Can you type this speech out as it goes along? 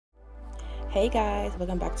Hey guys,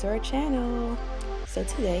 welcome back to our channel. So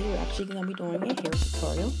today we're actually going to be doing a hair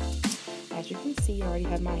tutorial. As you can see, I already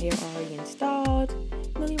have my hair already installed.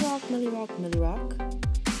 Milly rock, milly rock, milly rock.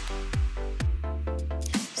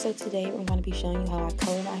 So today we're going to be showing you how I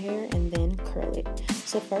color my hair and then curl it.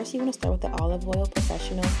 So first you want to start with the olive oil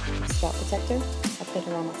professional scalp protector. I put it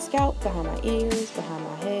around my scalp, behind my ears, behind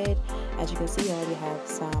my head. As you can see, I already have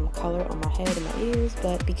some color on my head and my ears,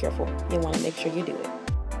 but be careful. You want to make sure you do it.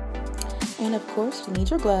 And of course, you need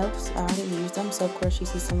your gloves. I already used them, so of course you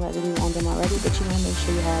see some residue on them already, but you want to make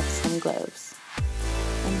sure you have some gloves.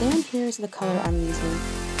 And then here's the color I'm using.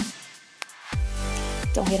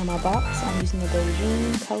 Don't hate on my box. I'm using the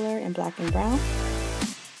Beijing color in black and brown.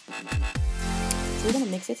 So we're going to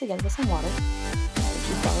mix it together with some water. If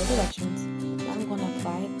you follow directions. Now I'm going to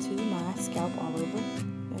apply it to my scalp all over.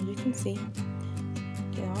 As you can see,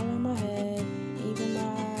 get all around my head, even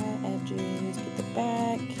my edges, get the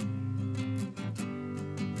back.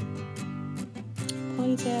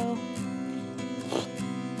 Ponytail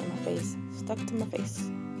and my face, stuck to my face.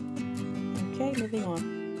 Okay, moving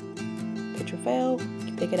on. Picture fail, you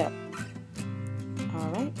can pick it up.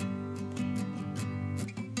 Alright.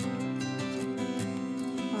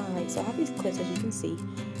 Alright, so I have these clips as you can see.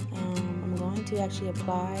 I'm going to actually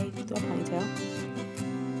apply to a ponytail.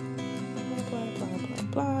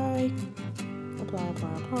 Apply. I'm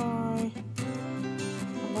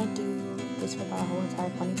going to do this for my whole entire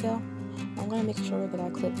ponytail. I'm going to make sure that I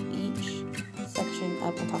clip each section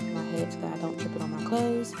up on top of my head so that I don't drip it on my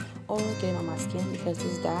clothes or get it on my skin, because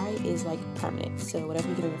this dye is like permanent. So whatever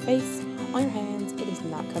you get on your face, on your hands, it is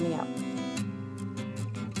not coming out.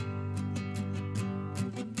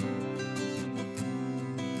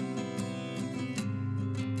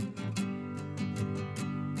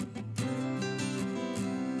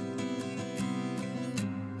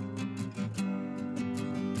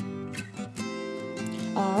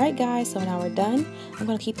 Alright guys, so now we're done. I'm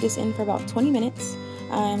going to keep this in for about 20 minutes.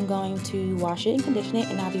 I'm going to wash it and condition it,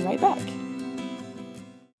 and I'll be right back.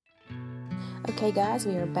 Okay guys,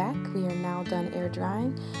 we are back. We are now done air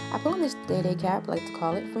drying. I put on this day cap, I like to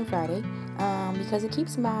call it, from Friday, because it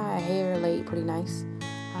keeps my hair laid pretty nice.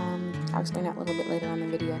 I'll explain that a little bit later on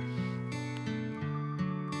in the video.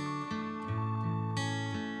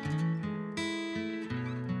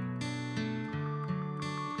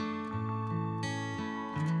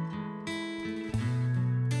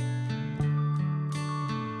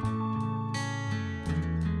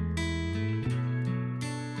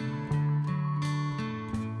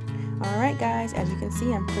 Alright guys, as you can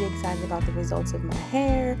see, I'm pretty excited about the results of my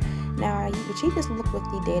hair. Now, you can achieve this look with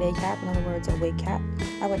the day cap, in other words, a wig cap.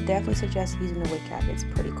 I would definitely suggest using the wig cap. It's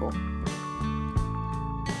pretty cool.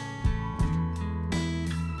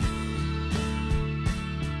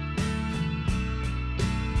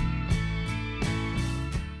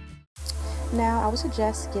 Now, I would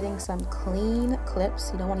suggest getting some clean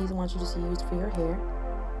clips. You don't want to use the ones you just used for your hair.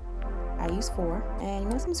 I use 4, and you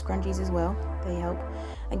want some scrunchies as well. They help.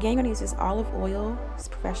 Again, you're going to use this olive oil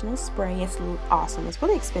professional spray. It's awesome. It's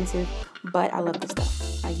really expensive, but I love this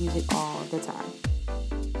stuff. I use it all the time.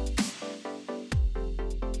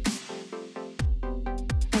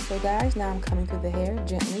 Okay guys, now I'm coming through the hair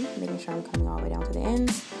gently, making sure I'm coming all the way down to the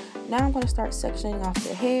ends. Now I'm going to start sectioning off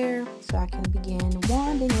the hair so I can begin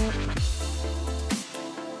wanding it.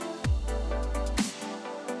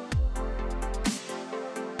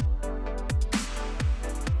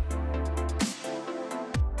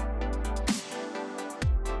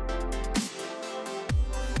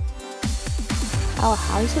 I would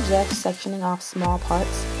highly suggest sectioning off small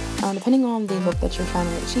parts, depending on the look that you're trying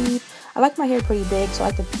to achieve. I like my hair pretty big, so I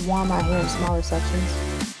like to wand my hair in smaller sections.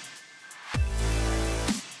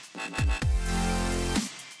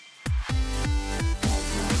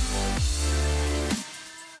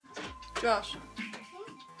 Josh,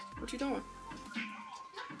 what you doing?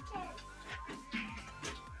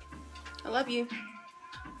 I love you.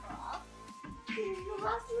 You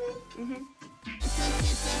love me? Mm-hmm.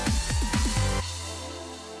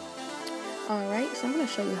 Alright, so I'm going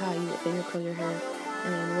to show you how you would finger curl your hair,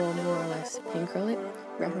 and then we'll more or less pin curl it.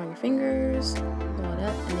 Wrap it on your fingers, roll it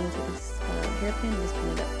up, and then you take this hairpin and just pin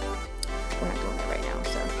it up. We're not doing that right now,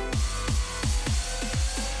 so.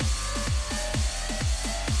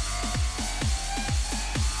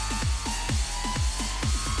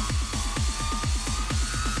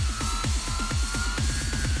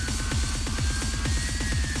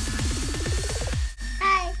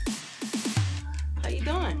 Hi. How you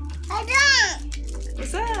doing? Hi, Dad.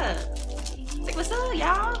 What's up? Say what's up,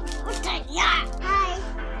 y'all? What's up, yeah? Hi.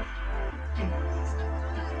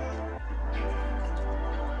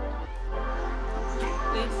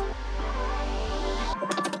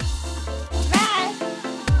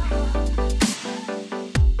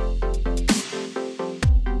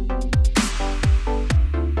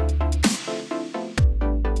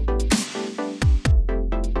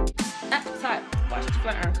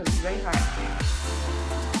 flat iron because it's very hot.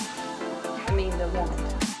 I mean the wand.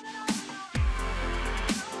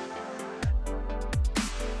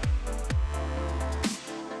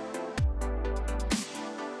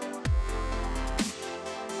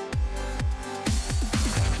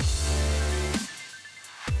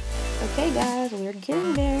 Okay guys, we're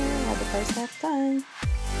getting there. I have the first half done.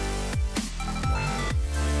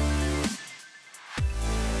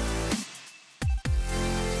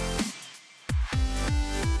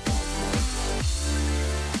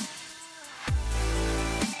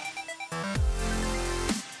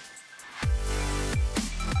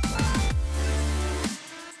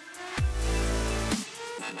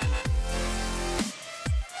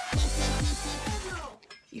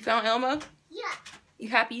 You found Elmo? Yeah. You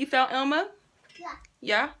happy you found Elmo? Yeah.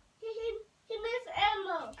 Yeah? He missed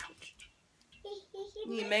Elmo.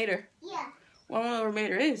 You made her. Yeah. Well, I don't know where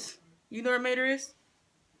Mater is. You know where Mater is?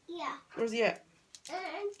 Yeah. Where's he at? And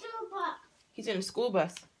two box. He's in the school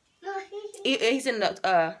bus. No, He's in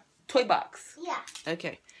the toy box. yeah.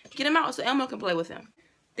 Okay. Get him out so Elmo can play with him.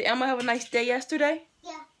 Did Elmo have a nice day yesterday?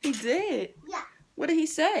 Yeah. He did. Yeah. What did he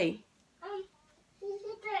say? He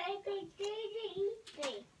said the ABCDEFG.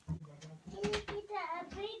 He said the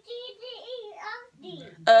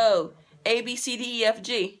ABCDEFG. Oh, A, B, C, D, E, F,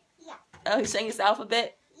 G. Yeah. Oh, he's saying his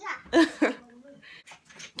alphabet? Yeah.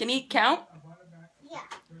 Can he count? Yeah.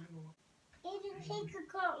 He could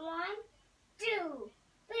count 1, 2,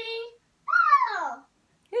 3, 4.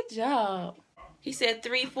 Good job. He said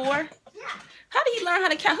 3, 4. Yeah. How did he learn how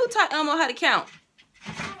to count? Who taught Elmo how to count?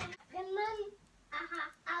 The man,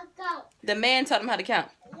 I'll go. The man taught him how to count.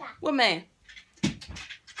 Yeah. What man?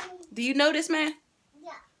 Do you know this man?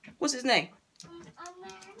 Yeah. What's his name? A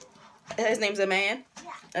man. His name's a man?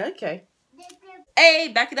 Yeah. Okay. The Hey,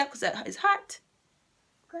 back it up because it's hot.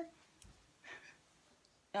 good.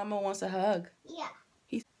 Elmo wants a hug. Yeah.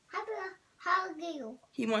 He's- How do I hug you?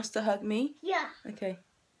 He wants to hug me? Yeah. Okay.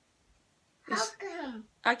 Hug him.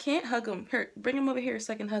 I can't hug him. Here, bring him over here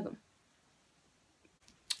so I can hug him.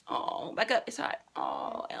 Oh, back up. It's hot.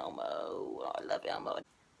 Oh, Elmo. Oh, I love Elmo.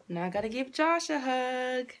 Now I gotta give Josh a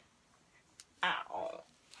hug. Ow.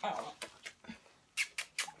 Oh.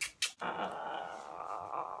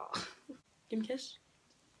 Give me a kiss.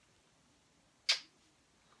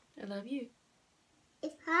 I love you.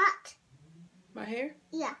 It's hot. My hair?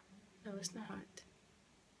 Yeah. No, it's not hot.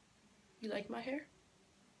 You like my hair?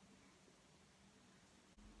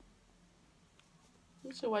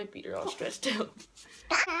 It's a white beater all stretched out.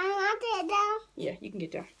 I want it down. Yeah, you can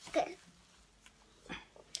get down. Good.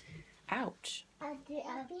 Ouch. H-I-J-K,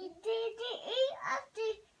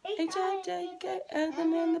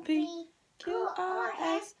 H-I-J-K-L-M-N-P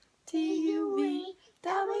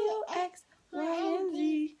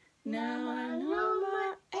Q-R-S-T-U-V-W-X-Y-N-Z. Now I know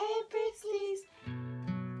my ABCs.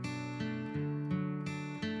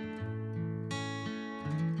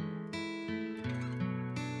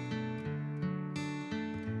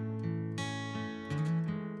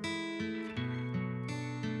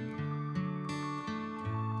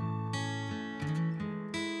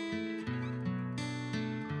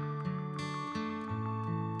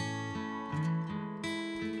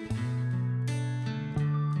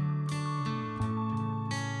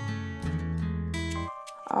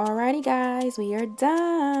 Alrighty guys, we are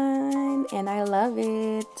done and I love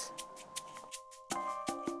it.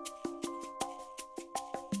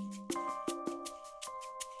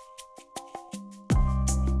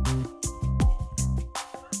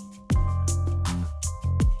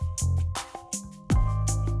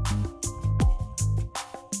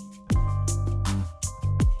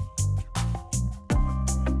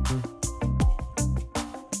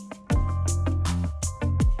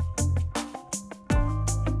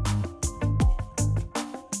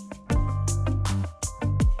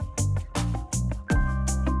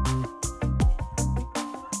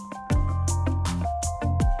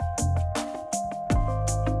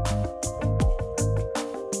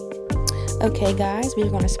 Okay guys, we're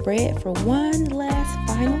going to spray it for one last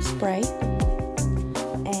final spray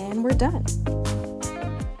and we're done.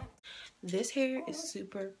 This hair is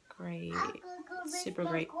super great. Super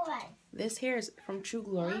great. This hair is from True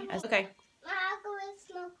Glory. Okay.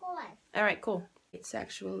 Alright, cool. It's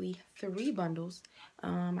actually 3 bundles.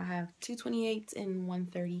 I have 2 28s and 1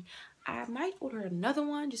 30. I might order another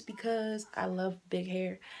one just because I love big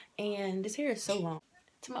hair. And this hair is so long.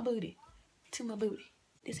 To my booty. To my booty.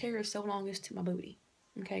 This hair is so long, it's to my booty.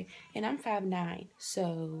 Okay? And I'm 5'9",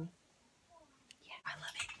 so yeah, I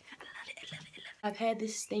love it. I love it. I love it. I love it. I've had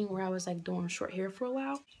this thing where I was like doing short hair for a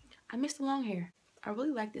while. I miss the long hair. I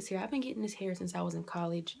really like this hair. I've been getting this hair since I was in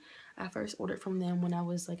college. I first ordered from them when I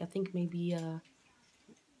was like, I think maybe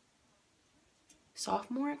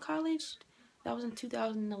sophomore at college. That was in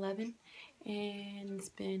 2011, and it's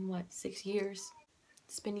been what, 6 years?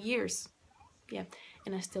 It's been years, yeah,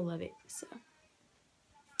 and I still love it. So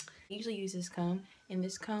I usually use this comb, and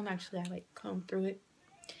this comb actually I like comb through it,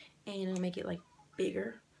 and it'll make it like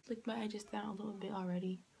bigger. Flick my edges down a little bit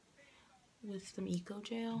already with some eco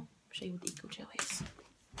gel. I'll show you what the eco gel is.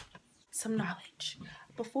 Some knowledge.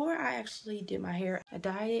 Before I actually did my hair, I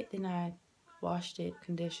dyed it, then I washed it,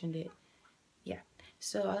 conditioned it. Yeah,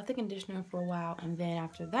 so I left the conditioner for a while, and then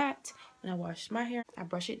after that, when I washed my hair, I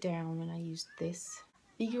brush it down, and I use this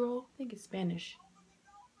Figaro. I think it's Spanish.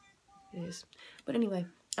 It is, but anyway,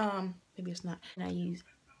 maybe it's not. And I use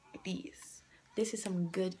these. This is some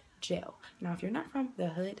good gel. Now, if you're not from the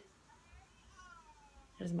hood,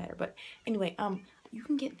 it doesn't matter. But anyway, you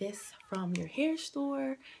can get this from your hair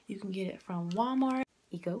store. You can get it from Walmart.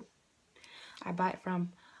 Eco. I buy it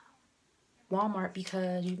from Walmart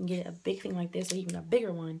because you can get a big thing like this, or even a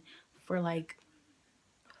bigger one, for like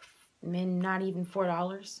not even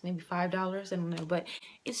 $4, maybe $5. I don't know, but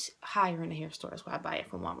it's higher in the hair store. That's why I buy it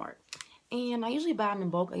from Walmart. And I usually buy them in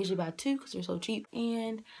bulk. I usually buy 2 because they're so cheap.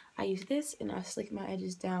 And I use this, and I slick my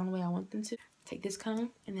edges down the way I want them to. Take this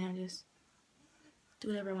comb, and then I just do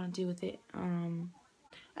whatever I want to do with it. I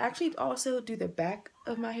actually also do the back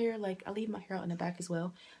of my hair. Like, I leave my hair out in the back as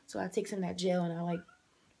well. So I take some of that gel, and I like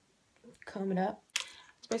comb it up.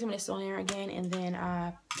 Spray some of this on there again, and then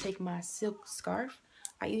I take my silk scarf.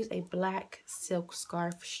 I use a black silk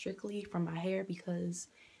scarf strictly for my hair because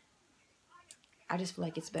I just feel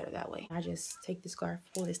like it's better that way. I just take the scarf,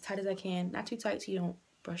 pull it as tight as I can. Not too tight so you don't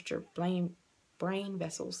bust your brain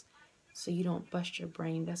vessels.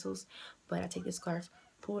 But I take the scarf,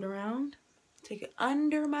 pull it around, take it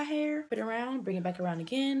under my hair, put it around, bring it back around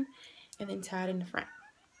again, and then tie it in the front.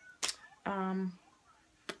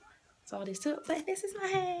 That's all it is to it. But this is my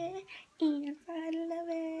hair, and I love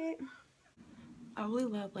it. I really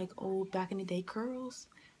love like old back in the day curls,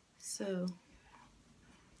 so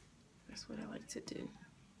that's what I like to do.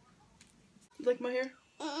 You like my hair?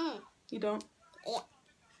 You don't? Yeah.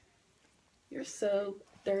 You're so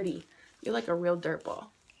dirty. You're like a real dirtball.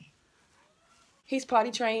 He's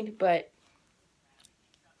potty trained, but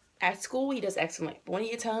at school he does excellent. But when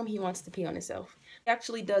he gets home, he wants to pee on himself. He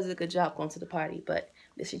actually does a good job going to the potty, but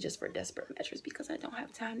this is just for desperate measures because I don't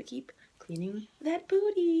have time to keep cleaning that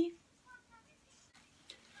booty.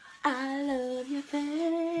 I love your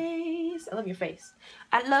face. I love your face.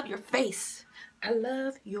 I love your face. I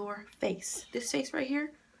love your face. This face right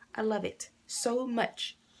here, I love it so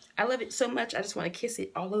much. I love it so much, I just want to kiss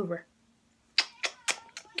it all over.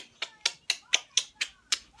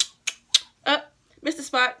 Up, missed the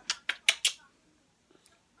spot.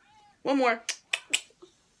 One more.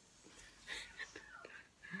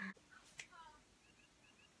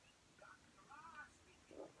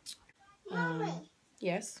 Mommy.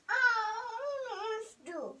 Yes.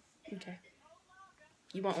 Juice. Okay.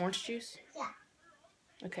 You want orange juice? Yeah.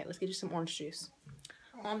 Okay, let's get you some orange juice.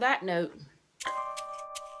 On that note,